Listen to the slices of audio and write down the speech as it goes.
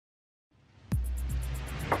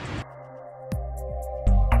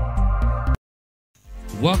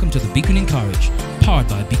welcome to the Beacon Encourage, powered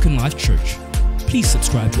by Beacon Life Church. Please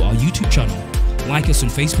subscribe to our YouTube channel, like us on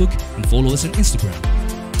Facebook, and follow us on Instagram.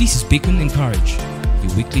 This is Beacon Encourage,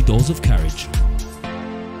 your weekly dose of courage.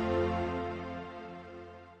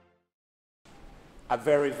 A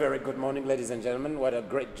very, very good morning, ladies and gentlemen. What a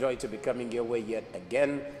great joy to be coming your way yet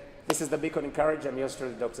again. This is the Beacon Encourage. I'm yours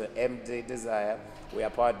truly, Dr. M.D. Desire. We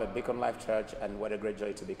are powered by Beacon Life Church, and what a great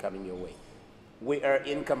joy to be coming your way. We are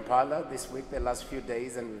in Kampala this week, the last few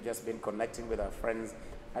days, and we've just been connecting with our friends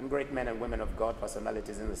and great men and women of God,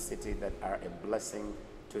 personalities in the city that are a blessing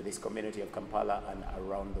to this community of Kampala and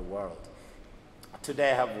around the world.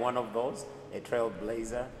 Today I have one of those, a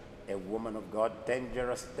trailblazer, a woman of God,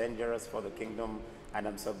 dangerous for the kingdom, and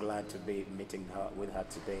I'm so glad to be meeting her with her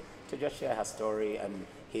today to just share her story and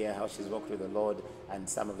hear how she's walked with the Lord and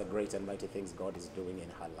some of the great and mighty things God is doing in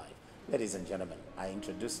her life. Ladies and gentlemen, I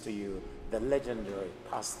introduce to you the legendary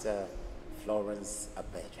Pastor Florence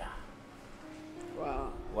Abeja.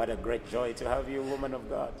 Wow. What a great joy to have you, woman of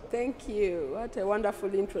God. Thank you. What a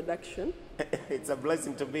wonderful introduction. It's a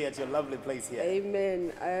blessing to be at your lovely place here.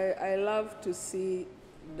 Amen. I love to see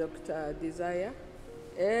Dr. Desire.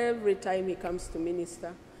 Every time he comes to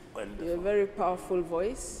minister, Wonderful. you have a very powerful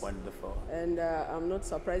voice. Wonderful. And I'm not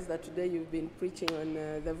surprised that today you've been preaching on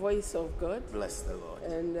the voice of God. Bless the Lord.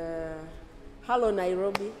 And hello,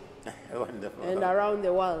 Nairobi. Wonderful. And around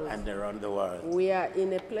the world. And around the world. We are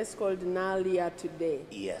in a place called Nalia today.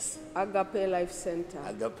 Yes. Agape Life Center.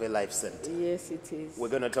 Agape Life Center. Yes, it is. We're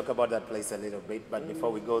going to talk about that place a little bit, but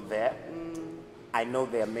before we go there, I know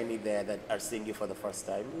there are many there that are seeing you for the first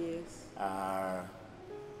time. Yes.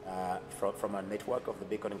 From our network of the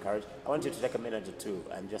Beacon Encourage. I want you to take a minute or two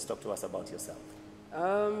and just talk to us about yourself.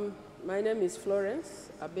 My name is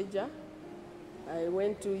Florence Abeja. I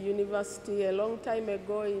went to university a long time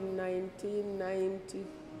ago in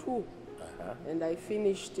 1992, and I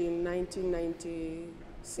finished in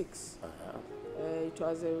 1996. It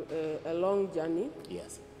was a long journey.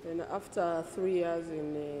 Yes. And after 3 years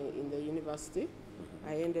in the university,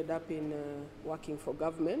 I ended up in working for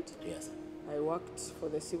government. Yes. I worked for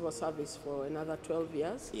the civil service for another 12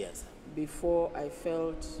 years. Yes. Before I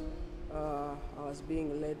felt I was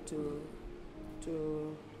being led to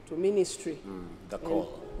ministry. The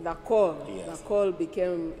call. And the call. Yes. The call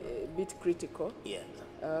became a bit critical. Yes.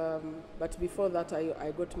 But before that,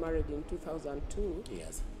 I got married in 2002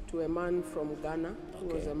 Yes. to a man from Ghana who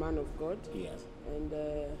was a man of God. Yes. And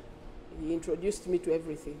he introduced me to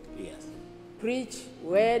everything. Yes. Preach,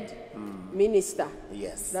 word, minister.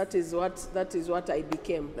 Yes. That is what I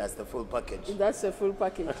became. That's the full package. That's a full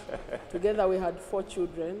package. Together we had 4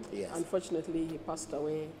 children. Yes. Unfortunately, he passed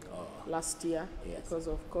away last year because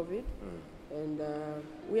of COVID. And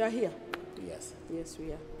we are here. Yes. Yes,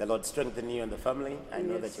 we are. The Lord strengthen you and the family. I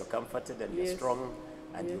know that you're comforted and you're strong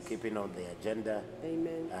and you're keeping on the agenda.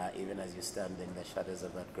 Amen. Even as you stand in the shadows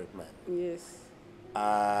of that great man. Yes.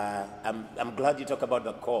 I'm glad you talk about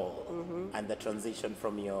the call and the transition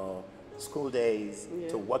from your school days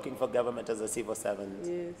to working for government as a civil servant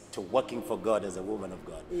to working for God as a woman of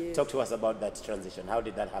God. Yes. Talk to us about that transition. How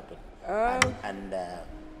did that happen? I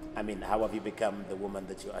mean, how have you become the woman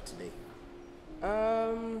that you are today?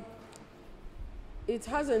 It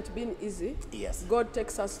hasn't been easy. Yes. God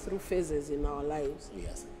takes us through phases in our lives.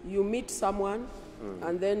 Yes. You meet someone,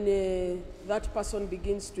 and then that person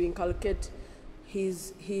begins to inculcate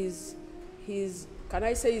his can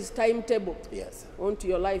I say his timetable onto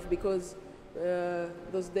your life, because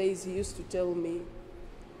those days he used to tell me,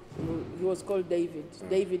 he was called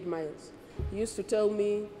David Miles. He used to tell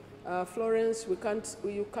me, Florence, you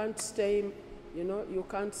can't stay, you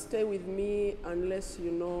can't stay with me unless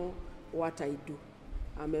you know what I do.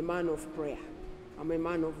 I'm a man of prayer. I'm a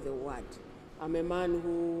man of the word. I'm a man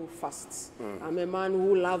who fasts. I'm a man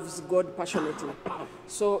who loves God passionately.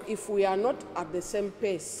 So if we are not at the same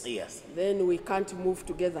pace, then we can't move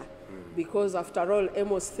together. Because after all,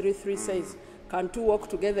 Amos 3:3 says, can 2 walk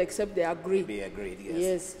together except they agree? Be agreed, yes.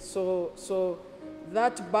 Yes. So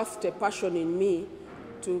that birthed a passion in me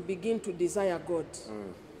to begin to desire God.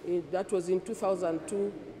 That was in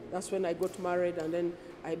 2002. That's when I got married, and then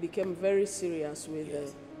I became very serious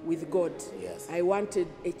with God. Yes. I wanted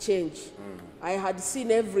a change. I had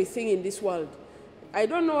seen everything in this world. I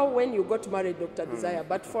don't know when you got married, Dr. Desire,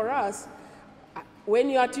 but for us,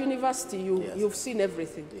 when you're at university, you've seen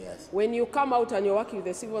everything. Yes. When you come out and you're working with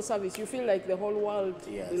the civil service, you feel like the whole world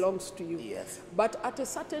belongs to you. Yes. But at a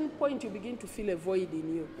certain point, you begin to feel a void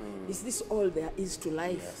in you. Is this all there is to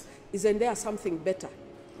life? Yes. Isn't there something better?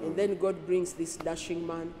 And then God brings this dashing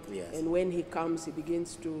man, and when he comes, he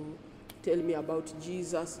begins to tell me about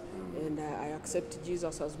Jesus, and I accept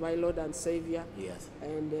Jesus as my Lord and Savior. Yes.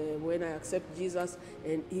 And when I accept Jesus,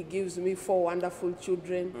 and He gives me 4 wonderful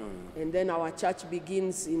children, and then our church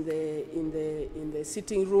begins in the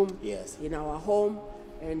sitting room, Yes. in our home,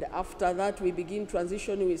 and after that we begin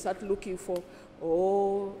transitioning. We start looking for,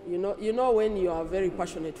 you know when you are very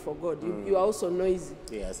passionate for God, you are also noisy.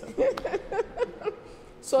 Yes.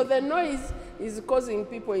 So the noise is causing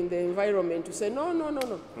people in the environment to say, no,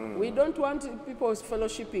 we don't want people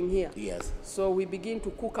fellowshipping here. Yes. So we begin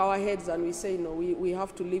to cook our heads and we say, no, we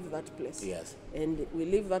have to leave that place. Yes. And we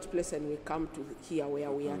leave that place and we come to here where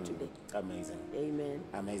we are today. Amazing. Amen.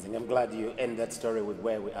 Amazing. I'm glad you end that story with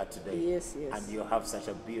where we are today. Yes, yes. And you have such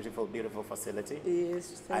a beautiful, beautiful facility.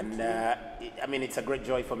 Yes, thank you. I mean, it's a great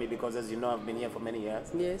joy for me because, as you know, I've been here for many years.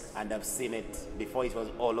 Yes. And I've seen it before it was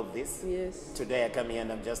all of this. Yes. Today I come here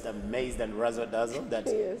and I'm just amazed and razzle-dazzled that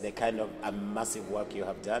Yes. the kind of massive work you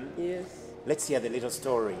have done. Yes. Let's hear the little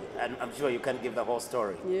story. And I'm sure you can't give the whole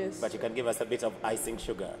story. Yes. But you can give us a bit of icing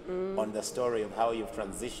sugar on the story of how you've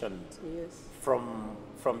transitioned Yes.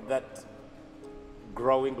 from that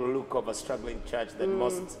growing look of a struggling church that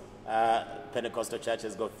most Pentecostal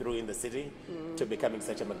churches go through in the city to becoming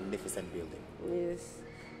such a magnificent building. Yes.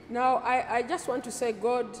 Now, I just want to say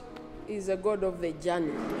God is a God of the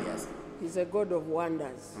journey. Yes. He's a God of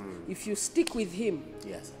wonders. If you stick with Him,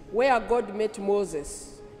 Yes. where God met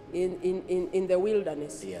Moses in the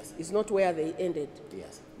wilderness, Yes. is not where they ended.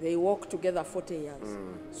 Yes. They walked together 40 years.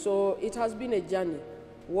 So it has been a journey,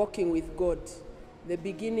 walking with God. The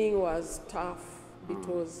beginning was tough.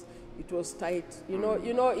 It was tight. You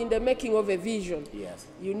know, in the making of a vision, Yes.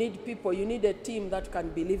 you need people, you need a team that can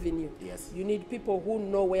believe in you. Yes. You need people who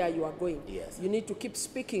know where you are going. Yes. You need to keep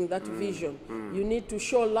speaking that vision. You need to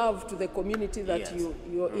show love to the community that Yes.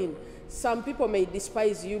 you're in. Some people may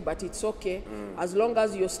despise you, but it's okay as long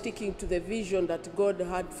as you're sticking to the vision that God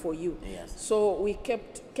had for you. Yes. So we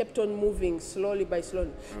kept on moving slowly by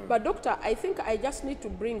slowly. But doctor, I think I just need to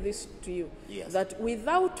bring this to you. Yes. That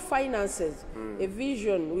without finances, a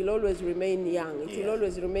vision will always remain young. It Yes. will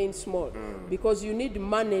always remain small because you need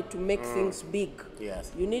money to make things big.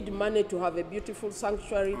 Yes. You need money to have a beautiful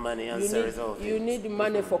sanctuary. Money answers all You things. need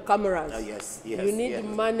money for cameras. Yes, yes, You need yes.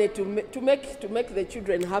 money to make the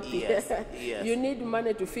children happy. Yes, yes. You need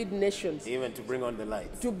money to feed nations. Even to bring on the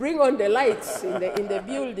lights. To bring on the lights in the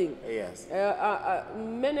building. Yes.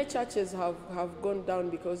 Many churches have gone down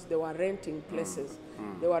because they were renting places.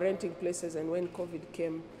 They were renting places, and when COVID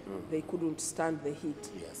came, they couldn't stand the heat.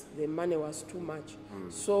 Yes. The money was too much.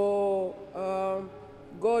 So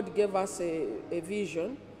God gave us a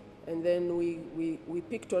vision, and then we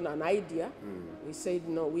picked on an idea. We said,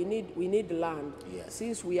 no, we need land. Yes.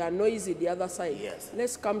 Since we are noisy the other side, Yes.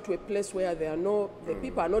 let's come to a place where the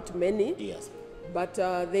people are not many, Yes. but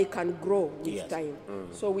they can grow with Yes. time.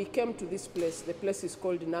 So we came to this place. The place is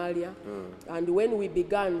called Nalia. And when we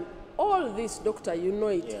began, all this, doctor, you know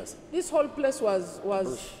it. Yes. This whole place was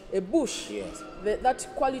a bush. Yes. That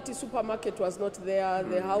quality supermarket was not there.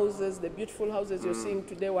 The houses, the beautiful houses you're seeing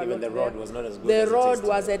today were Even not the there. road was not as good The as it is road today.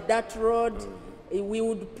 was a dirt road. We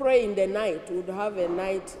would pray in the night. We would have a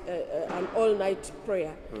night, an all-night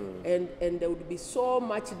prayer, and there would be so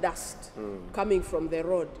much dust coming from the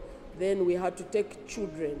road. Then we had to take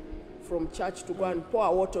children from church to go and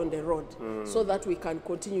pour water on the road so that we can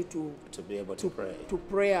continue to be able to pray. To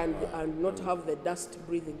pray and not have the dust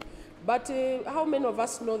breathing. But how many of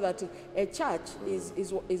us know that a church is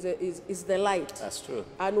the light? That's true.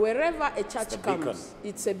 And wherever a church the comes, beacon.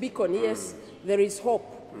 it's a beacon. Yes, there is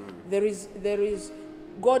hope. There is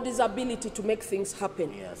God's ability to make things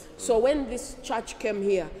happen. Yes. So when this church came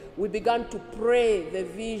here, we began to pray the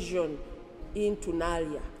vision into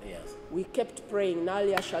Nalia. Yes. We kept praying,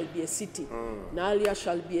 Nalia shall be a city. Nalia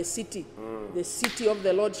shall be a city. The city of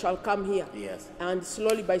the Lord shall come here. Yes. And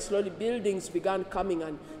slowly by slowly, buildings began coming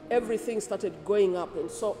and everything started going up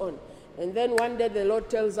and so on. And then one day the Lord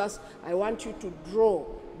tells us, I want you to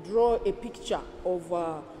draw a picture of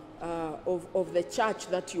the church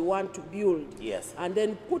that you want to build. Yes. And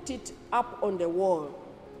then put it up on the wall.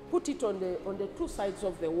 Put it on the two sides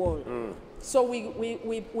of the wall. So we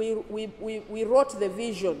wrote the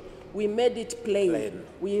vision. We made it plain.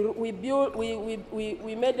 We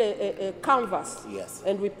made a canvas. Yes.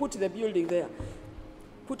 And we put the building there.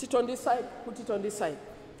 Put it on this side, put it on this side.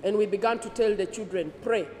 And we began to tell the children,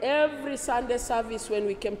 pray. Every Sunday service when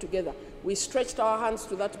we came together, we stretched our hands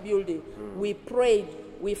to that building. We prayed,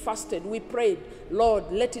 we fasted, we prayed. Lord,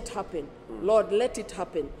 let it happen. Lord, let it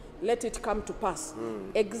happen. Let it come to pass.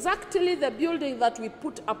 Exactly the building that we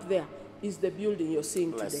put up there is the building you're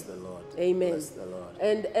seeing Bless today. the Lord. Amen. Bless the Lord.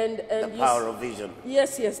 And The power of vision.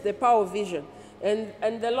 Yes, the power of vision.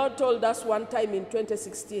 And the Lord told us one time in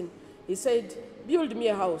 2016, he said, build me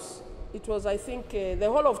a house. It was, I think, the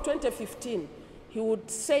whole of 2015. He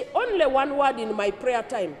would say only one word in my prayer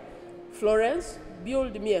time, Florence,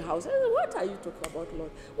 build me a house. I said, what are you talking about,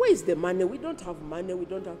 Lord? Where is the money? We don't have money. We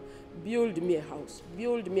don't have. Build me a house.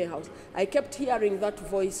 Build me a house. I kept hearing that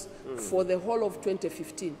voice for the whole of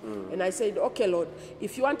 2015. And I said, okay, Lord,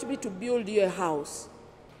 if you want me to build you a house,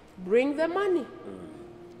 bring the money.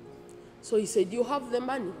 So he said, you have the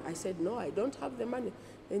money? I said, no, I don't have the money.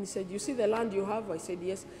 And he said, you see the land you have? I said,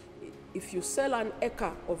 yes. If you sell an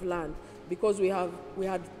acre of land, because we had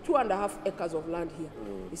 2.5 acres of land here.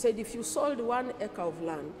 He said, if you sold 1 acre of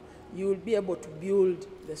land, you will be able to build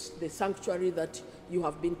the sanctuary that you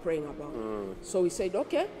have been praying about. So we said,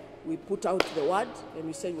 okay. We put out the word, and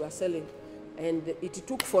we said we are selling. And it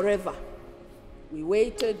took forever. We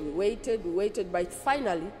waited, but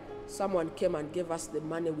finally, someone came and gave us the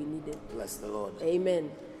money we needed. Bless the Lord.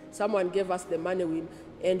 Amen. Someone gave us the money,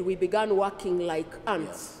 and we began working like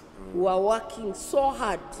ants. We were working so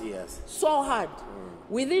hard. Yes. So hard.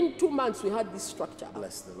 Within 2 months, we had this structure.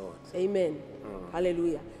 Bless the Lord. Amen.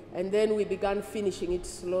 Hallelujah. And then we began finishing it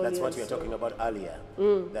slowly. That's what you were talking about earlier.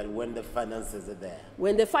 That when the finances are there.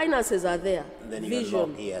 When the finances are there, then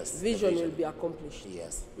vision will be accomplished.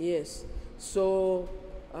 Yes. Yes. So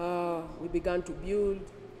we began to build,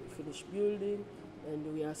 finished building,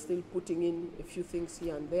 and we are still putting in a few things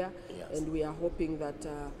here and there. Yes. And we are hoping that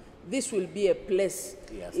this will be a place,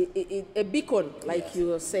 a beacon, like you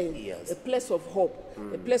were saying, a place of hope,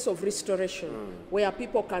 a place of restoration, where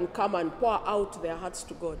people can come and pour out their hearts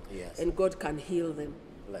to God, and God can heal them.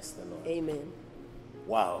 Bless the Lord. Amen.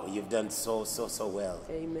 Wow, you've done so well.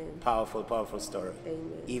 Amen. Powerful story.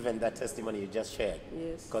 Amen. Even that testimony you just shared.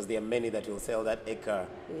 Yes. Because there are many that will sell that acre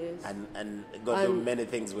and God do many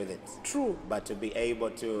things with it. True. But to be able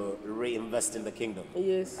to reinvest in the kingdom.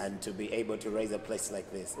 Yes. And to be able to raise a place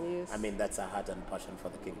like this. Yes. I mean, that's a heart and passion for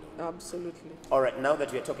the kingdom. Absolutely. All right, now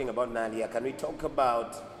that we're talking about Nalia, can we talk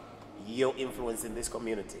about your influence in this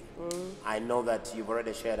community? I know that you've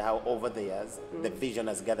already shared how over the years the vision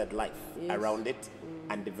has gathered life around it,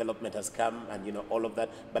 and development has come, and you know all of that.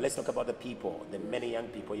 But let's talk about the people, the many young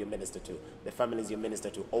people you minister to, the families you minister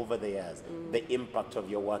to over the years, the impact of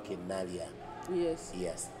your work in Nalia. Yes.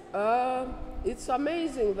 Yes. It's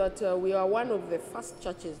amazing that we are one of the first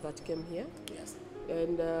churches that came here. Yes.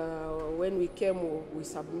 And when we came, we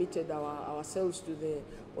submitted ourselves to the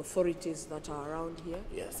authorities that are around here.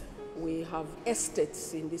 Yes. We have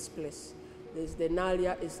estates in this place. There's the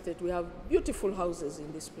Nalia estate. We have beautiful houses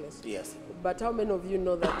in this place. Yes. But how many of you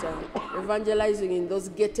know that evangelizing in those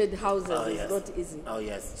gated houses is not easy? Oh,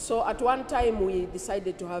 yes. So at one time, we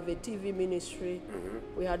decided to have a TV ministry.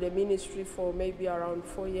 We had a ministry for maybe around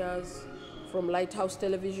 4 years from Lighthouse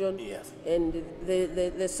Television. Yes. And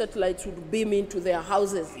the satellites would beam into their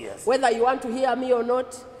houses. Yes. Whether you want to hear me or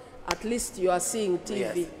not, at least you are seeing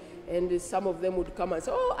TV. Yes. And some of them would come and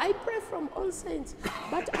say, oh, I pray from All Saints,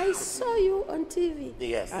 but I saw you on TV.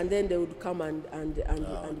 Yes. And then they would come and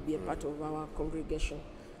be a part of our congregation.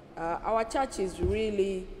 Our church is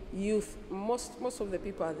really youth. Most of the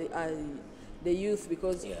people are the youth,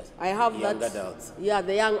 because I have young adults. Yeah,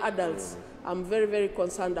 the young adults. I'm very, very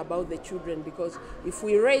concerned about the children, because if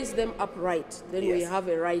we raise them upright, then we have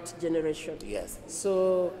a right generation. Yes.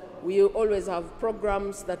 So we always have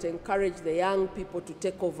programs that encourage the young people to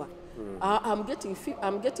take over. I'm getting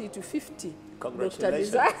to 50.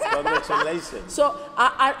 Congratulations. Congratulations. So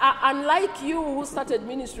unlike you who started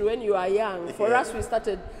ministry when you are young, for us we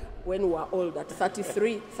started when we were old, at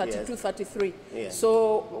 33, 32, 33. Yes.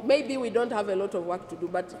 So maybe we don't have a lot of work to do,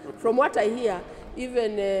 but from what I hear,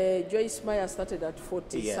 even Joyce Meyer started at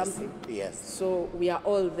 40 something. Yes. So we are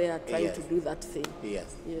all there trying to do that thing.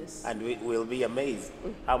 Yes. Yes. And we will be amazed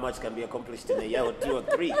how much can be accomplished in a year or 2 or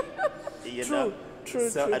 3. You know?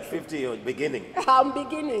 So at 50 you're beginning. I'm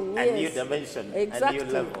beginning, a new dimension, a new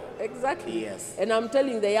level. Exactly. Yes. And I'm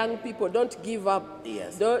telling the young people, don't give up.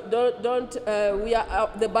 Yes. Don't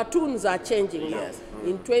the batons are changing now. Yes.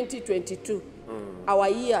 In 2022.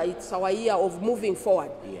 It's our year of moving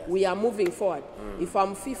forward. Yes. We are moving forward. If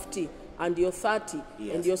I'm 50 and you're 30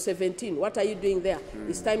 and you're 17, what are you doing there?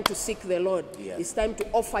 It's time to seek the Lord. Yes. It's time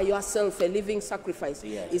to offer yourself a living sacrifice.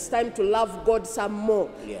 Yes. It's time to love God some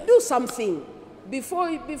more. Yes. Do something. Before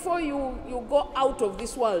you go out of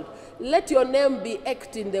this world, let your name be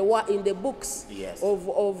etched in the books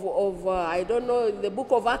of I don't know, the book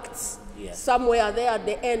of Acts. somewhere there at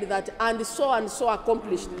the end that and so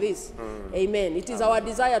accomplished this. Amen. It is our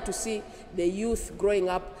desire to see the youth growing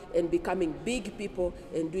up and becoming big people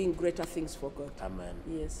and doing greater things for God. Amen.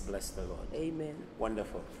 Yes. Bless the Lord. Amen.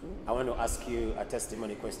 Wonderful. I want to ask you a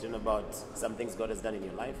testimony question about some things God has done in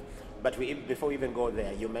your life. But before we even go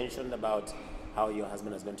there, you mentioned about how your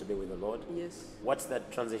husband is going to be with the Lord. Yes. What's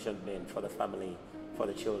that transition been for the family, for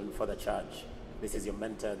the children, for the church? This is your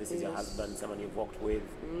mentor, this is your husband, someone you've walked with.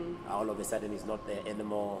 All of a sudden he's not there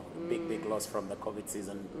anymore. Big loss from the COVID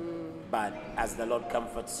season. But as the Lord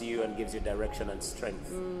comforts you and gives you direction and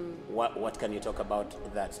strength, what can you talk about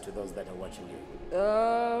that to those that are watching you?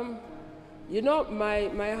 You know,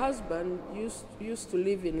 my husband used to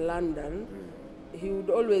live in London. He would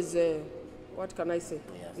always, what can I say?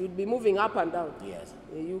 Yes. He would be moving up and down. Yes.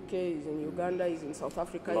 The UK, he's in Uganda, he's in South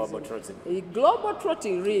Africa. Globetrotting.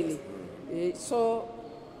 Globetrotting, really. So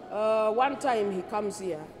one time he comes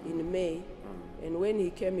here in May, and when he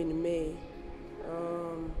came in May,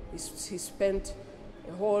 he spent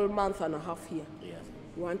a whole month and a half here. Yes.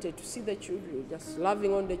 He wanted to see the children, just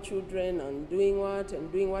loving on the children and doing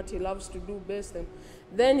what he loves to do best. And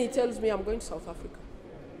then he tells me, I'm going to South Africa.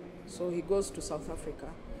 So he goes to South Africa,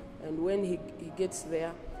 and when he gets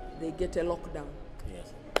there, they get a lockdown.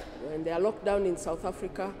 Yes. When they are locked down in South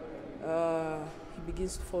Africa, he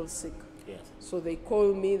begins to fall sick. Yes. So they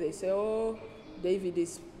call me, they say, oh,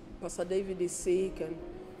 Pastor David is sick,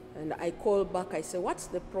 and I call back, I say, what's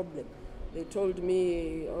the problem? They told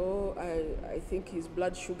me, oh, I think his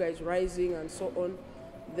blood sugar is rising and so on.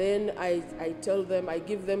 Then I tell them, I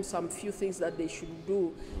give them some few things that they should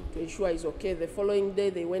do to ensure he's okay. The following day,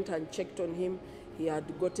 they went and checked on him. He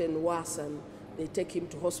had gotten worse, and they take him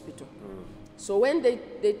to hospital. So when they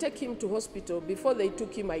take him to hospital, before they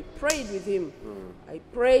took him, I prayed with him. I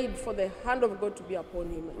prayed for the hand of God to be upon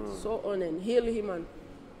him and so on, and heal him. And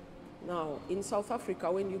now, in South Africa,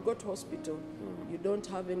 when you go to hospital, you don't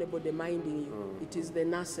have anybody minding you. It is the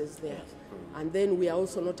nurses there. And then we are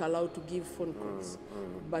also not allowed to give phone calls.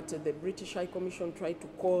 But the British High Commission tried to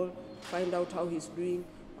call, find out how he's doing.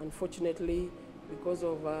 Unfortunately, because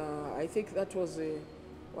of, I think that was,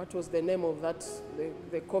 what was the name of that,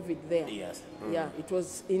 the COVID there? Yes. Yeah, it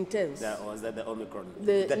was intense. Was that the Omicron?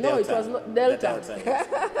 No, Delta. it was not Delta. The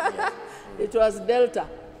Delta, yes. It was Delta.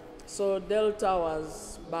 So Delta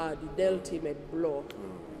was bad. It dealt him a blow.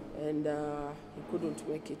 And he couldn't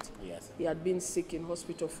make it. Yes. He had been sick in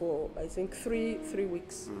hospital for, I think, three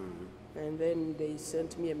weeks. And then they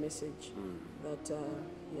sent me a message that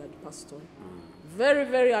he had passed on. Very,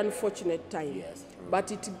 very unfortunate time. Yes.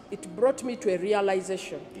 But it brought me to a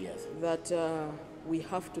realization that we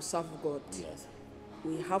have to serve God. Yes.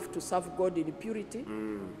 We have to serve God in purity.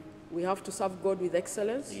 We have to serve God with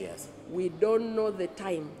excellence. Yes. We don't know the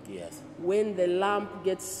time when the lamp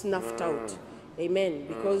gets snuffed out. Amen.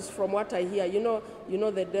 Because from what I hear, you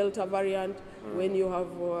know the Delta variant, when you have,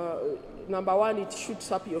 number one, it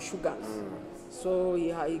shoots up your sugars. So he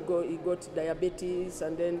got diabetes,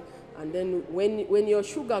 and then when your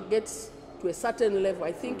sugar gets to a certain level,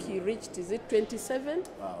 I think he reached, is it 27?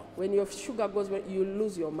 Wow. When your sugar goes, you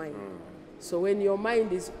lose your mind. So when your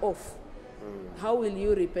mind is off, how will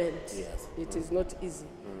you repent? Yes. It is not easy.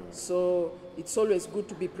 So it's always good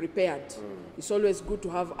to be prepared. It's always good to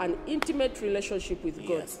have an intimate relationship with God.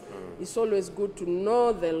 Yes. It's always good to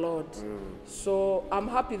know the Lord. So I'm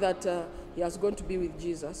happy that he has gone to be with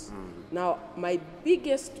Jesus. Now, my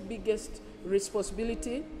biggest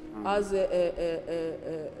responsibility as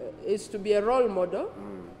is to be a role model.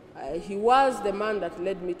 He was the man that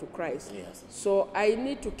led me to Christ. Yes. So I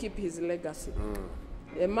need to keep his legacy.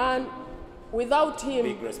 A man, without him,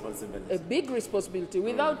 a big responsibility.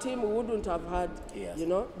 Without him, we wouldn't have had,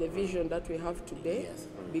 the vision that we have today,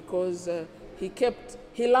 because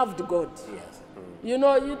he loved God. Yes.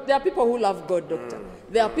 There are people who love God, Doctor.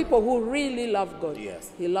 There are people who really love God.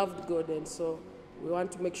 Yes. He loved God, and so we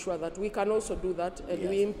want to make sure that we can also do that, and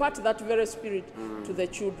we impart that very spirit to the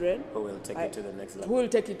children. Who will take it to the next level. Who will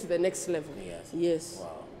take it to the next level. Yes. Yes.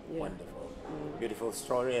 Wow. Yeah. Wonderful. Beautiful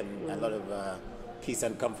story, and a lot of peace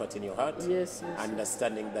and comfort in your heart. Yes.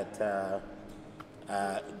 Understanding that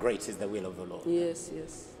great is the will of the Lord. Yes.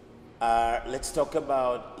 Let's talk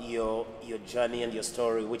about your journey and your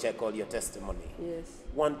story, which I call your testimony. Yes.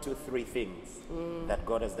 1, 2, 3 things that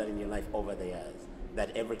God has done in your life over the years,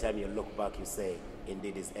 that every time you look back, you say,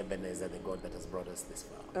 indeed is Ebenezer, the God that has brought us this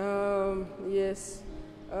far. Yes.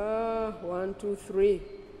 1, 2, 3.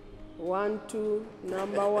 1, 2.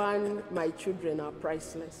 Number one, my children are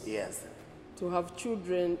priceless. Yes. To have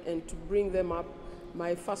children and to bring them up.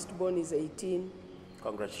 My firstborn is 18.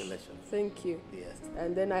 Congratulations. Thank you. Yes.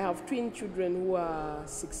 And then I have twin children who are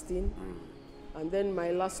 16. And then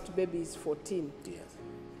my last baby is 14. Yes.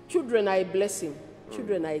 Children are a blessing.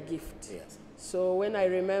 Children are a gift. Yes. So when I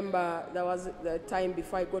remember, there was the time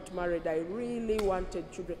before I got married, I really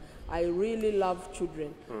wanted children. I really love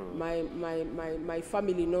children. My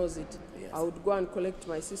family knows it. Yes. I would go and collect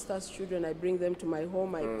my sister's children. I bring them to my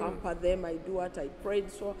home. I pamper them. I do what I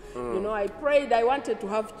prayed. So, I prayed. I wanted to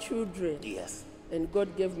have children. Yes. And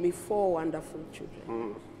God gave me 4 wonderful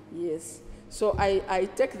children. Yes. So I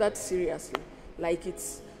take that seriously. Like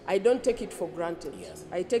I don't take it for granted. Yes.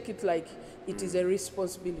 I take it like it is a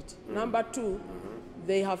responsibility. Number 2,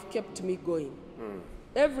 they have kept me going.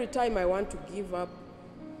 Every time I want to give up,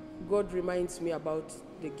 God reminds me about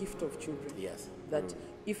the gift of children. Yes. That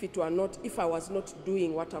if I was not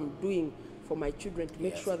doing what I'm doing for my children to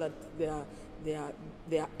make sure that they are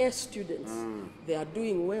A students, they are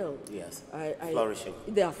doing well. Yes. Flourishing.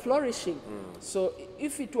 They are flourishing. So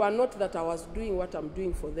if it were not that I was doing what I'm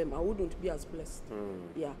doing for them, I wouldn't be as blessed.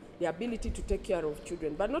 Yeah, the ability to take care of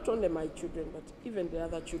children, but not only my children, but even the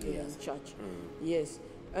other children in church. Yes.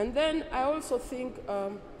 And then I also think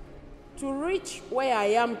to reach where I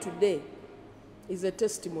am today is a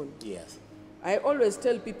testimony. Yes. I always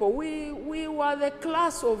tell people we were the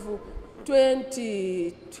class of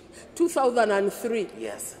 2003.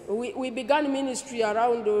 Yes. We began ministry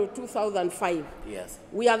around 2005. Yes.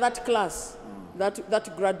 We are that class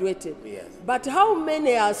that graduated. Yes. But how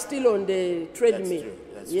many are still on the treadmill?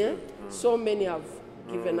 That's true. So many have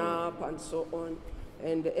given up and so on.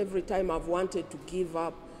 And every time I've wanted to give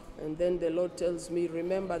up, and then the Lord tells me,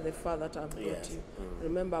 remember the far that I've brought you.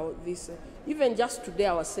 Remember this. Even just today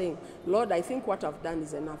I was saying, Lord, I think what I've done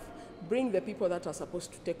is enough. Bring the people that are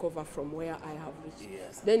supposed to take over from where I have reached.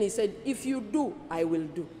 Yes. Then he said, if you do, I will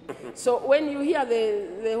do. So when you hear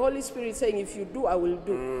the Holy Spirit saying, if you do, I will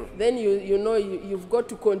do, then you've got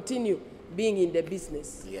to continue being in the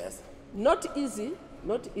business. Yes. Not easy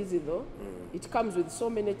though. It comes with so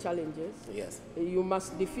many challenges. Yes. You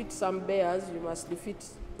must defeat some bears, you must defeat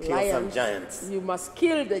Kill lions. some giants. You must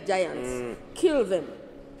kill the giants. Kill them.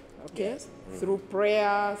 Okay? Yes. Through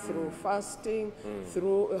prayer, through fasting,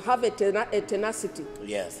 through have a tenacity.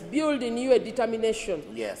 Yes. Build in you a determination.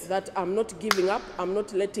 Yes. That I'm not giving up, I'm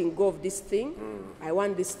not letting go of this thing. I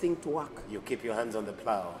want this thing to work. You keep your hands on the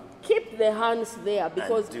plow. Keep the hands there,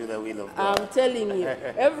 because and do the will of God. I'm telling you,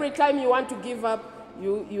 every time you want to give up,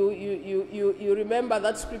 you remember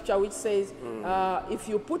that scripture which says, if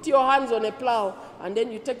you put your hands on a plow and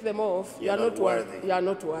then you take them off, you are not worthy. You are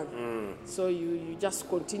not worthy. So you just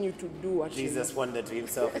continue to do what Jesus wondered to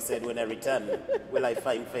himself, he said, when I return, will I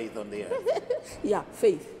find faith on the earth? Yeah,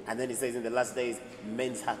 faith. And then he says in the last days,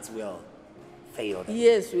 men's hearts will fail them.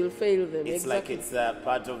 Yes, will fail them. It's exactly. like it's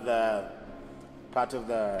part of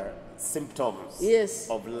the symptoms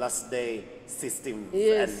of last day systems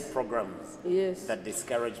and programs. Yes. That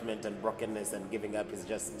discouragement and brokenness and giving up is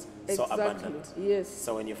just so Exactly. abundant. Yes.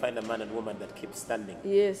 So when you find a man and woman that keeps standing,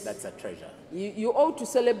 that's a treasure. You ought to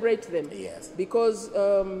celebrate them. Yes. Because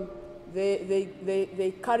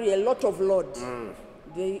they carry a lot of load.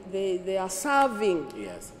 They are serving.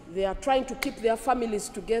 Yes. They are trying to keep their families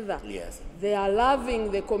together. Yes. They are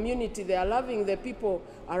loving the community. They are loving the people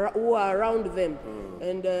who are around them.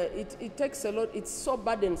 And it takes a lot. It's so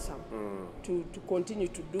burdensome to continue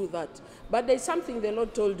to do that. But there's something the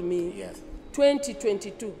Lord told me. Yes.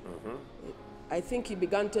 2022. I think he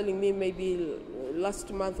began telling me maybe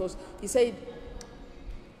last month. He said,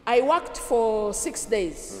 I worked for 6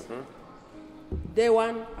 days. Day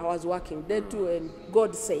 1, I was working. Day 2, and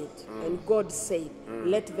God said,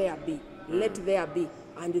 let there be, let there be.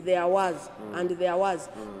 And there was, and there was.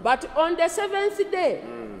 But on the 7th day,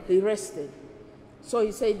 he rested. So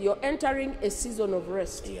he said, you're entering a season of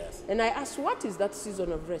rest. Yes. And I asked, what is that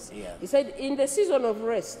season of rest? Yes. He said, in the season of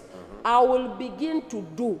rest, I will begin to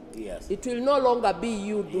do. Yes. It will no longer be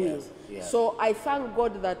you doing. Yes. Yes. So I thank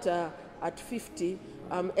God that at 50,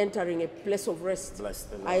 I'm entering a place of rest. Bless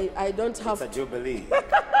the Lord. I don't have it's a jubilee.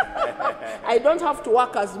 I don't have to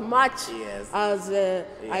work as much as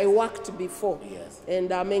I worked before. Yes.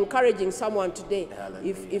 And I'm encouraging someone today.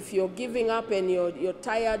 Hallelujah. If you're giving up and you're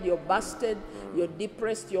tired, you're busted, you're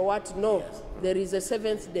depressed, you're what? No. There is a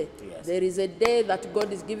 7th day. Yes. There is a day that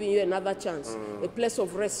God is giving you another chance, a place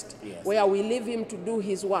of rest, where we leave him to do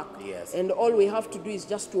his work. Yes. And all we have to do is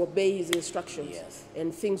just to obey his instructions. Yes.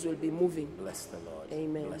 And things will be moving. Bless the Lord.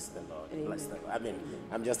 Amen. Bless the Lord. Amen. Bless the Lord. I mean,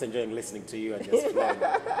 I'm just enjoying listening to you and just flowing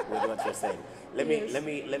with what you're saying. Let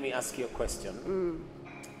me ask you a question.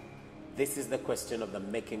 This is the question of the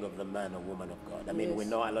making of the man or woman of God. I mean, we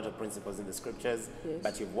know a lot of principles in the scriptures,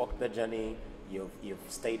 but you've walked the journey. You've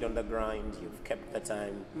stayed on the grind. You've kept the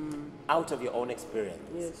time. Out of your own experience,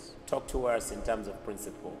 Yes. talk to us in terms of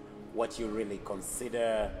principle, what you really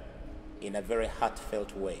consider in a very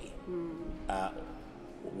heartfelt way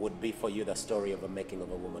would be for you the story of the making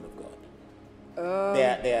of a woman of God.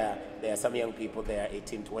 There are some young people, they are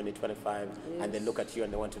 18, 20, 25, and they look at you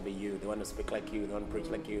and they want to be you. They want to speak like you, they want to preach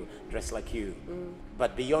like you, dress like you.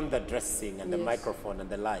 But beyond the dressing and the microphone and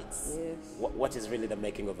the lights, what is really the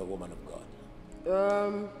making of a woman of God?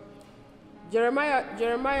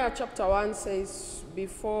 Jeremiah chapter 1 says,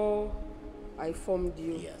 before I formed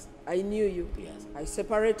you, I knew you. I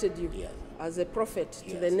separated you as a prophet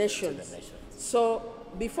to the nations. So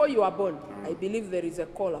before you are born, I believe there is a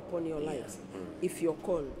call upon your life, if you're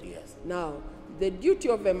called. Now, the duty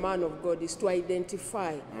of a man of God is to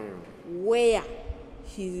identify where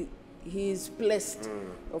he is placed.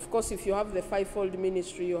 Of course, if you have the fivefold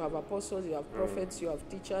ministry, you have apostles, you have prophets, you have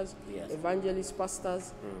teachers, evangelists,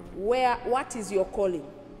 pastors. What is your calling?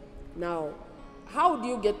 Now, how do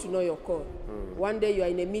you get to know your call? One day you are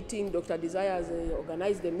in a meeting, Dr. Desire has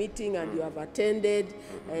organized the meeting, and you have attended,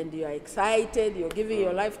 and you are excited, you're giving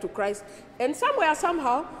your life to Christ. And somewhere,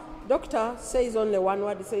 somehow, Doctor says only one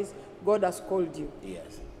word. He says, God has called you.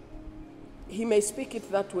 He may speak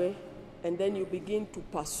it that way, and then you begin to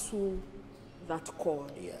pursue that call.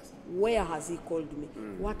 Where has he called me?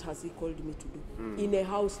 What has he called me to do? In a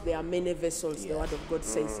house, there are many vessels, the word of God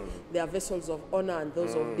says. There are vessels of honor and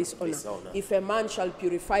those of dishonor. If a man shall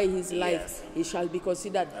purify his life, he shall be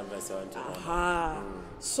considered a vessel unto honor.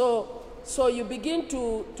 So you begin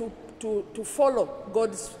to follow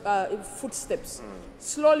God's footsteps.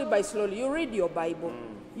 Slowly by slowly. You read your Bible.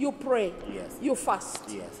 You pray. You fast.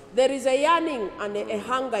 There is a yearning and a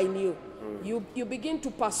hunger in you. You begin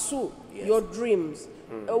to pursue your dreams.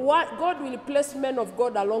 God will place men of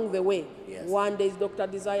God along the way. One there is Dr.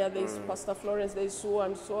 Desire, there is Pastor Florence, there is so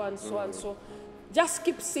and so and so and so. Just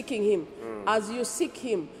keep seeking him. As you seek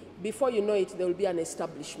him, before you know it, there will be an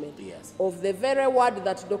establishment of the very word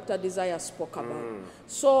that Dr. Desire spoke about.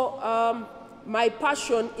 So my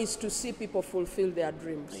passion is to see people fulfill their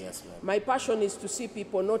dreams. My passion is to see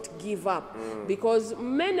people not give up, because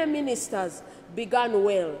many ministers began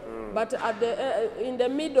well, but in the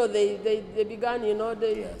middle they began,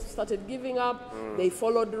 they started giving up. They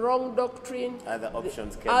followed wrong doctrine. Other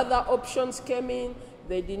options came in.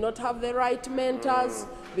 They did not have the right mentors,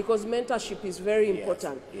 because mentorship is very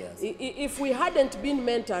important. If we hadn't been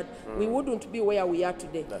mentored, we wouldn't be where we are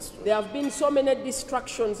today. There have been so many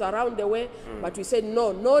distractions around the way, but we said,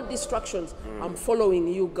 no distractions. I'm following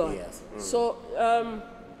you, God. So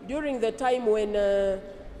during the time when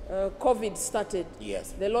COVID started,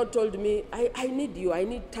 the Lord told me, I need you. I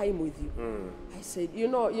need time with you. I said, you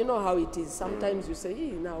know how it is. Sometimes you say,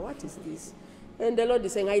 now what is this? And the Lord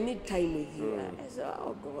is saying, I need time with you. I said,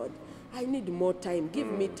 oh God, I need more time. Give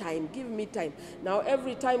me time. Give me time. Now,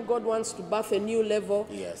 every time God wants to birth a new level,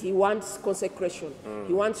 he wants consecration.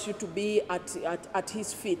 He wants you to be at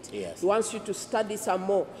his feet. He wants you to study some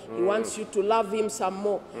more. He wants you to love him some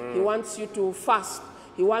more. He wants you to fast.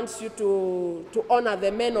 He wants you to honor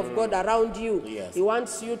the men of God around you. He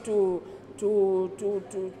wants you to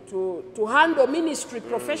handle ministry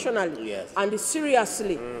professionally and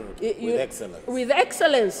seriously. With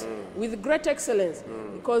excellence. With great excellence.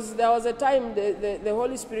 Because there was a time the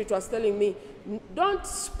Holy Spirit was telling me, don't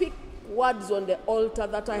speak words on the altar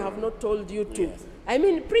that I have not told you to. I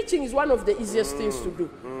mean, preaching is one of the easiest things to do.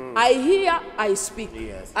 I hear, I speak.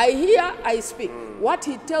 I hear, I speak. What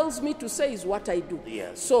he tells me to say is what I do.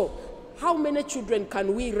 So, how many children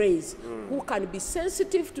can we raise who can be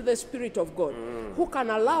sensitive to the Spirit of God, who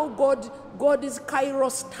can allow God's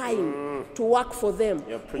Kairos time to work for them,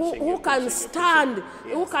 who can stand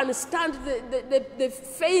the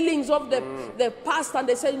failings of the past, and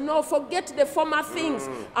they say, no, forget the former things.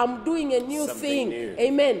 I'm doing a new thing.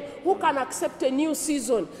 Amen. Who can accept a new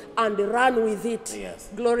season and run with it.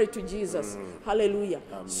 Glory to Jesus. Hallelujah.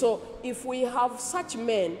 So if we have such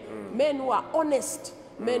men who are honest,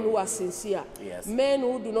 men who are sincere, men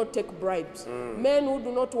who do not take bribes, men who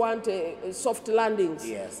do not want soft landings,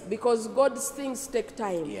 because God's things take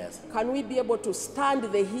time. Can we be able to stand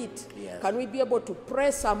the heat? Can we be able to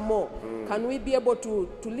pray some more? Can we be able to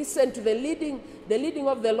listen to the leading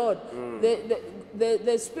of the Lord?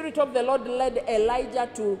 The Spirit of the Lord led Elijah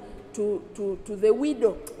to the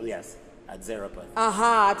widow. At Zarephath.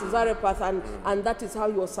 At Zarephath, and that is how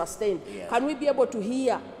he was sustained. Yes. Can we be able to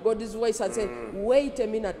hear God's voice and say, wait a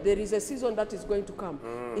minute, there is a season that is going to come.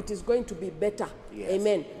 It is going to be better. Yes.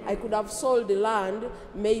 Amen. I could have sold the land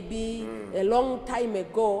maybe a long time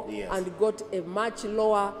ago and got a much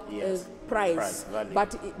lower price, value.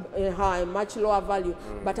 but a much lower value.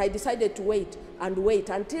 But I decided to wait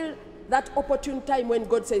until that opportune time when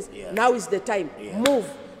God says, now is the time, move.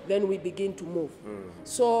 Then we begin to move.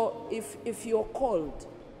 So if you're called,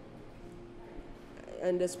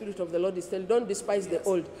 and the Spirit of the Lord is telling, don't despise the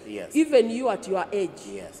old. Yes. Even you at your age,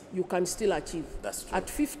 yes, you can still achieve. That's true. At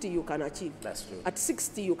 50, you can achieve. That's true. At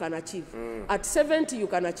 60, you can achieve. At 70, you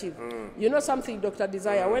can achieve. You know something, Dr.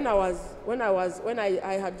 Desire, when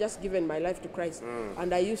I had just given my life to Christ,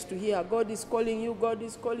 and I used to hear, God is calling you, God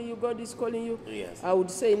is calling you, God is calling you. Yes. I would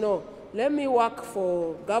say, no, let me work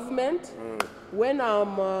for government. When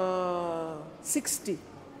I'm 60,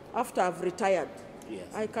 after I've retired, yes,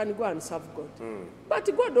 I can go and serve God. But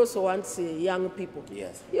God also wants young people.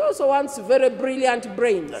 Yes. He also wants very brilliant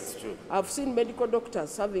brains. That's true. I've seen medical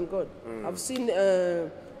doctors serving God. I've seen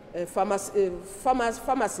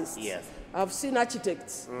pharmacists. Yes. I've seen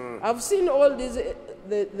architects. I've seen all these,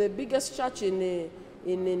 the biggest church in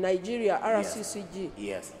Nigeria, RCCG.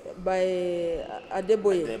 Yes. By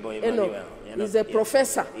Adeboye. He's a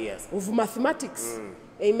professor of mathematics.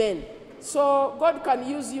 Amen. So God can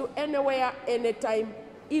use you anywhere, anytime,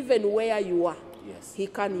 even where you are. Yes. He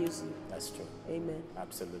can use you. That's true. Amen.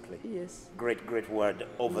 Absolutely. Yes. Great word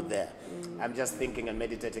over there. I'm just thinking and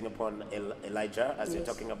meditating upon Elijah as you're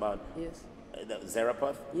talking about the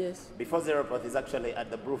Zarephath. Yes. Before Zarephath is actually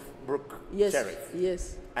at the brook Cherith.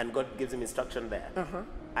 Yes. And God gives him instruction there.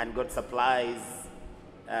 And God supplies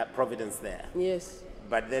providence there. Yes.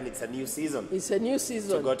 But then it's a new season. It's a new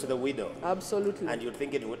season. To go to the widow. Absolutely. And you'd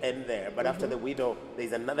think it would end there. But after the widow,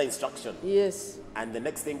 there's another instruction. Yes. And the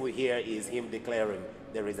next thing we hear is him declaring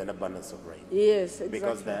there is an abundance of rain. Yes, exactly.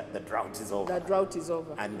 Because the drought is over. The drought is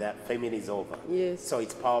over. And the famine is over. Yes. So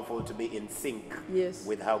it's powerful to be in sync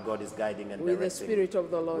with how God is guiding and with directing. The Spirit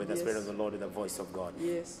of the Lord. With the Spirit of the Lord, with the voice of God.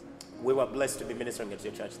 Yes. We were blessed to be ministering at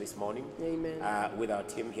your church this morning. Amen. With our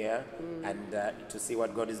team here and to see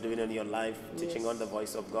what God is doing in your life, teaching on the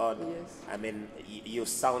voice of God. Yes. I mean, you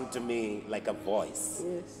sound to me like a voice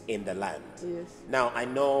in the land. Yes. Now, I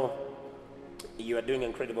know you are doing an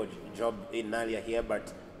incredible job in Nalia here,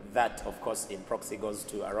 but that, of course, in proxy goes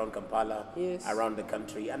to around Kampala, around the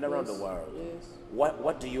country, and around the world. Yes.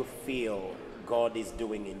 What do you feel God is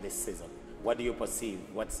doing in this season? What do you perceive?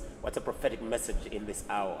 What's a prophetic message in this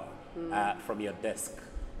hour from your desk?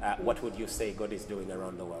 What would you say God is doing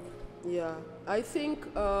around the world? Yeah, I think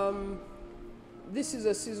this is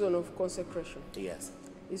a season of consecration. Yes.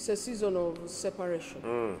 It's a season of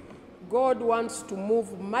separation. God wants to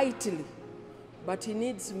move mightily, but he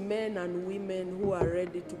needs men and women who are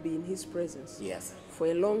ready to be in his presence for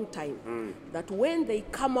a long time. That when they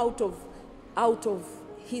come out of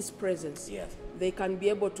his presence, they can be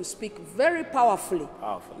able to speak very powerfully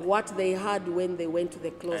what they had when they went to the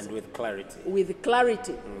closet. And with clarity. With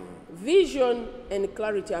clarity. Vision and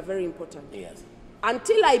clarity are very important. Yes.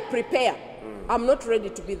 Until I prepare, I'm not ready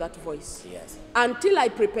to be that voice. Yes. Until I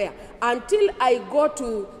prepare, until I go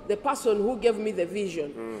to the person who gave me the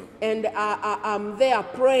vision, and I'm there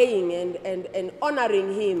praying and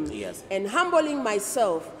honoring him, and humbling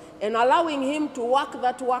myself, and allowing him to work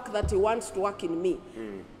that he wants to work in me.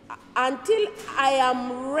 Until I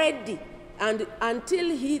am ready, and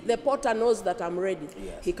until the potter knows that I'm ready,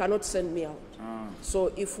 he cannot send me out.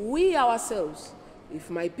 So if we ourselves, if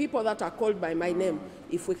my people that are called by my name,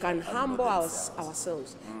 if we can humble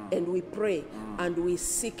ourselves and we pray and we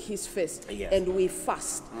seek his face and we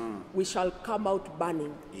fast, we shall come out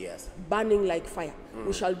burning, burning like fire.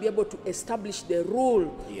 We shall be able to establish the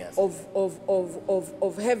rule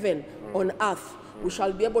of heaven on earth. We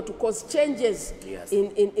shall be able to cause changes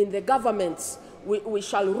in the governments. We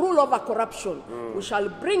shall rule over corruption. We shall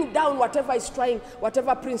bring down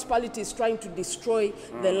whatever principality is trying to destroy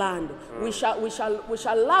the land. We shall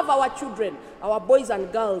love our children, our boys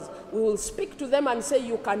and girls. We will speak to them and say,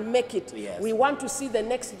 you can make it. We want to see the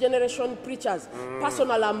next generation preachers.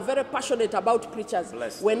 Personally, I'm very passionate about preachers.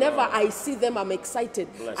 Whenever I see them, I'm excited.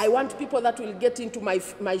 I want people that will get into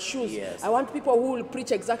my shoes. I want people who will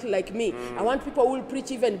preach exactly like me. I want people who will preach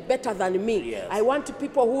even better than me. I want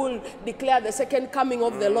people who will declare the second second coming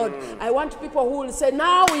of the Lord. I want people who will say,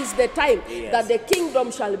 now is the time that the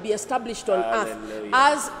kingdom shall be established on earth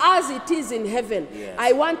as it is in heaven.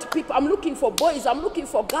 I want people, I'm looking for boys, I'm looking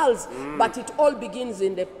for girls, but it all begins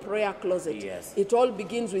in the prayer closet. It all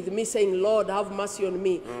begins with me saying, Lord, have mercy on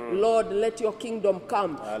me. Lord, let your kingdom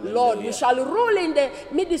come. Lord, we shall rule in the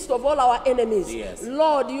midst of all our enemies.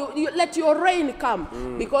 Lord, you let your reign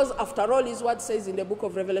come. Because after all, his word says in the book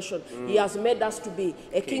of Revelation, he has made us to be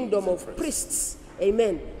a kingdom of priests.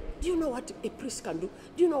 Amen. Do you know what a priest can do?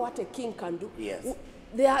 Do you know what a king can do?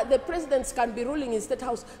 The presidents can be ruling in State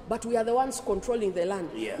House, but we are the ones controlling the land.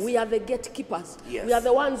 We are the gatekeepers. We are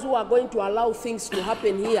the ones who are going to allow things to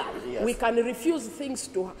happen here. We can refuse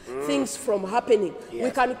things from happening.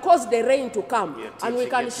 We can cause the rain to come, and we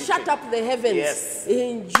can shut up the heavens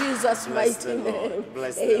in Jesus' mighty name.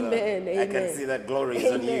 Amen. Amen. I can see that glory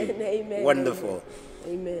is on you. Amen. Wonderful.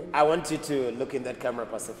 Amen. I want you to look in that camera,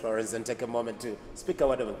 Pastor Florence, and take a moment to speak a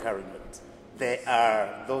word of encouragement. There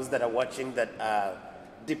are those that are watching that are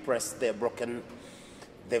depressed, they're broken,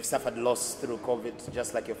 they've suffered loss through COVID,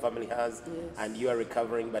 just like your family has, and you are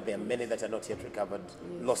recovering, but there are many that are not yet recovered,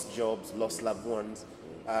 lost jobs, lost loved ones.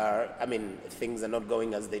 Things are not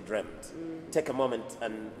going as they dreamt. Take a moment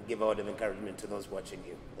and give a word of encouragement to those watching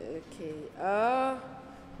you. Okay.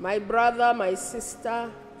 My brother, my sister,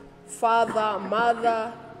 father,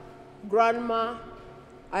 mother, grandma,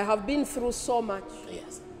 I have been through so much.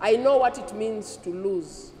 I know what it means to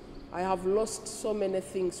lose. I have lost so many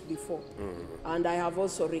things before, and I have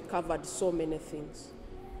also recovered so many things.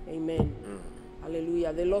 Amen.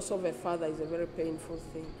 Hallelujah. The loss of a father is a very painful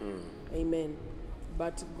thing. Amen.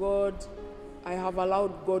 But God, I have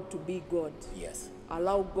allowed God to be God.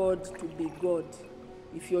 Allow God to be God.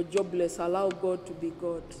 If you're jobless, allow God to be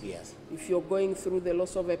God. If you're going through the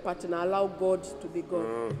loss of a partner, allow God to be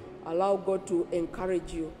God. Allow God to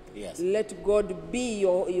encourage you. Let God be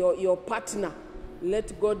your partner.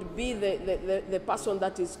 Let God be the person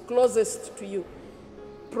that is closest to you.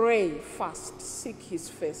 Pray, fast, seek his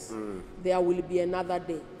face. There will be another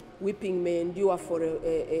day. Weeping may endure for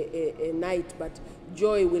a night, but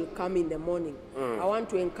joy will come in the morning. I want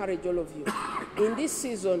to encourage all of you. In this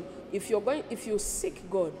season, if you seek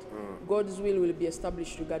God, God's will be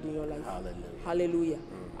established regarding your life. Hallelujah.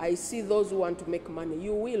 I see those who want to make money.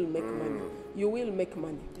 You will make money. You will make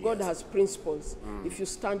money. God has principles. If you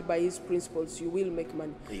stand by his principles, you will make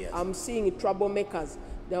money. I'm seeing troublemakers.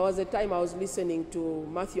 There was a time I was listening to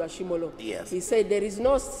Matthew Ashimolo. He said there is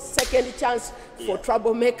no second chance for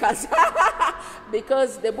troublemakers.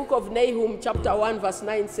 Because the book of Nahum chapter 1 verse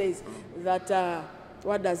 9 says that,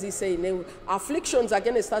 what does he say? Afflictions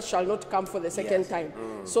against us shall not come for the second time.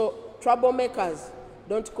 So troublemakers,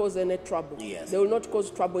 don't cause any trouble. They will not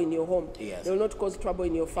cause trouble in your home. They will not cause trouble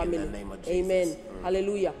in your family. In the name of Jesus. Amen.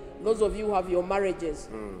 Hallelujah. Those of you who have your marriages,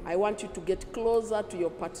 I want you to get closer to your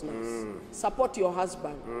partners. Support your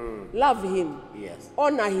husband. Love him.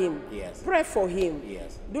 Honor him. Pray for him.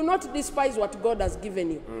 Do not despise what God has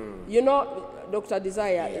given you. You know, Dr.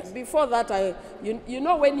 Desire, before that, you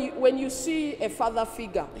know when you see a father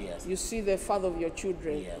figure, you see the father of your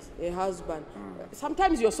children, a husband.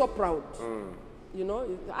 Sometimes you're so proud. You know,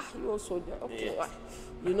 you also, okay,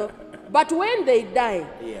 you know. But when they die,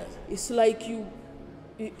 it's like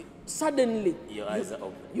suddenly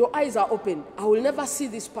your eyes are open. I will never see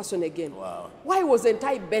this person again. Why wasn't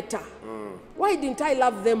I better? Why didn't I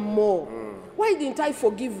love them more? Why didn't I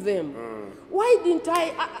forgive them? Why didn't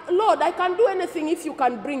Lord, I can do anything if you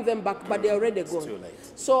can bring them back, but they're already gone. Too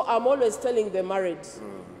late. So I'm always telling the married,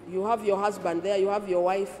 you have your husband there, you have your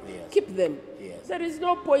wife, keep them. There is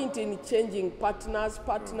no point in changing partners,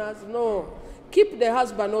 no. Keep the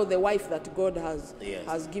husband or the wife that God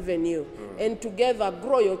has given you. And together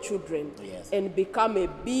grow your children and become a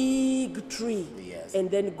big tree.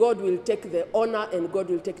 And then God will take the honor and God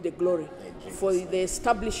will take the glory for the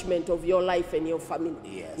establishment of your life and your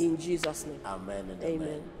family. In Jesus' name. Amen and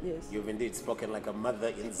amen. You've indeed spoken like a mother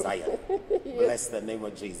in Zion. Bless the name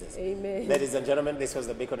of Jesus. Amen. Ladies and gentlemen, this was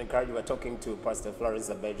the Beacon Encouragement. We're talking to Pastor Florence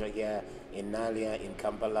Abeja here in Nalia, in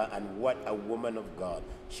Kampala, and what a woman of God,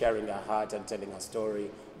 sharing her heart and telling her story,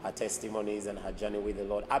 her testimonies, and her journey with the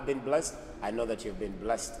Lord. I've been blessed. I know that you've been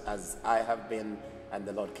blessed as I have been, and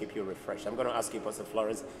the Lord keep you refreshed. I'm going to ask you, Pastor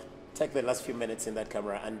Florence, take the last few minutes in that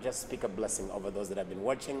camera and just speak a blessing over those that have been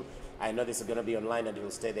watching. I know this is going to be online and it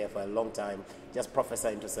will stay there for a long time. Just prophesy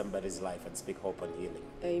into somebody's life and speak hope and healing.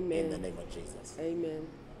 Amen. In the name of Jesus. Amen.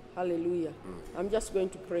 Hallelujah. I'm just going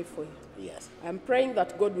to pray for you. Yes. I'm praying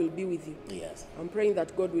that God will be with you. Yes. I'm praying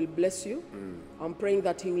that God will bless you. I'm praying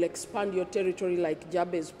that He will expand your territory like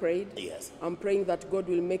Jabez prayed. Yes. I'm praying that God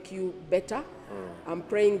will make you better. I'm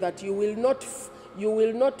praying that you will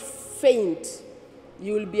not faint.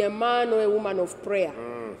 You will be a man or a woman of prayer.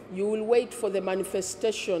 You will wait for the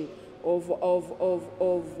manifestation of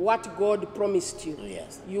what God promised you.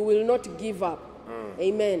 Yes. You will not give up.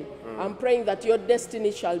 Amen. I'm praying that your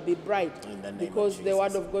destiny shall be bright, In the name because of the word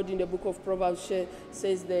Jesus. of God in the book of Proverbs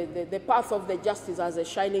says the path of the just is as a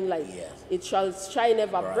shining light. Yes. It shall shine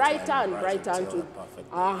ever brighter and brighter until unto the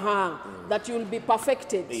perfect day. that you will be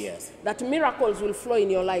perfected. Yes. That miracles will flow in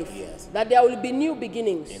your life. Yes. That there will be new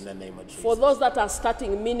beginnings. In the name of Jesus. For those that are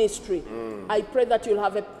starting ministry, I pray that you'll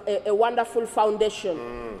have a wonderful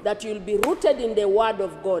foundation, that you'll be rooted in the word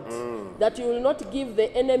of God, that you will not give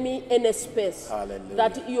the enemy any space, Hallelujah.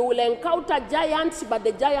 that you will encounter giants, but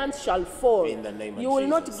the giants shall fall. In the name of you will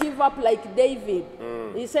Jesus. not give up like David.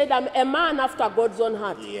 He said, I'm a man after God's own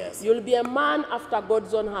heart. Yes. You'll be a man after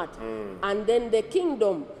God's own heart. And then the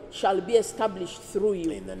kingdom shall be established through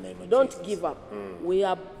you. In the name of Don't Jesus. give up. We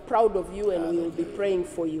are proud of you, and we will be Hallelujah. praying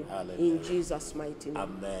for you. Hallelujah. In Jesus' mighty name.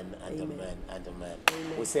 Amen and Amen. amen and amen.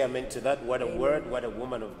 We say amen to that. What a word, what a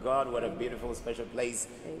woman of God, what a beautiful special place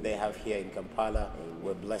they have here in Kampala.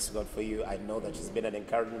 We bless God for you. I know that she's been an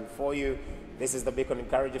encouragement for you. This is the Beacon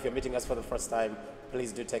Encourage. If you're meeting us for the first time,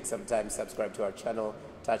 please do take some time, subscribe to our channel,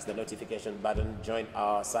 touch the notification button, join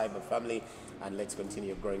our cyber family, and let's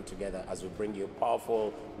continue growing together as we bring you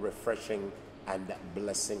powerful, refreshing, and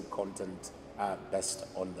blessing content based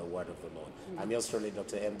on the word of the Lord. I'm yours truly,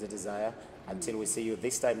 Dr. MD Desire. Until we see you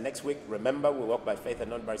this time next week, remember, we walk by faith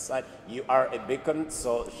and not by sight. You are a beacon,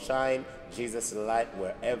 so shine Jesus' light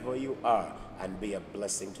wherever you are and be a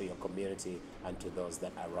blessing to your community and to those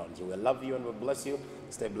that are around you. We love you and we bless you.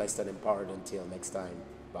 Stay blessed and empowered until next time.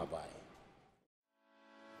 Bye-bye.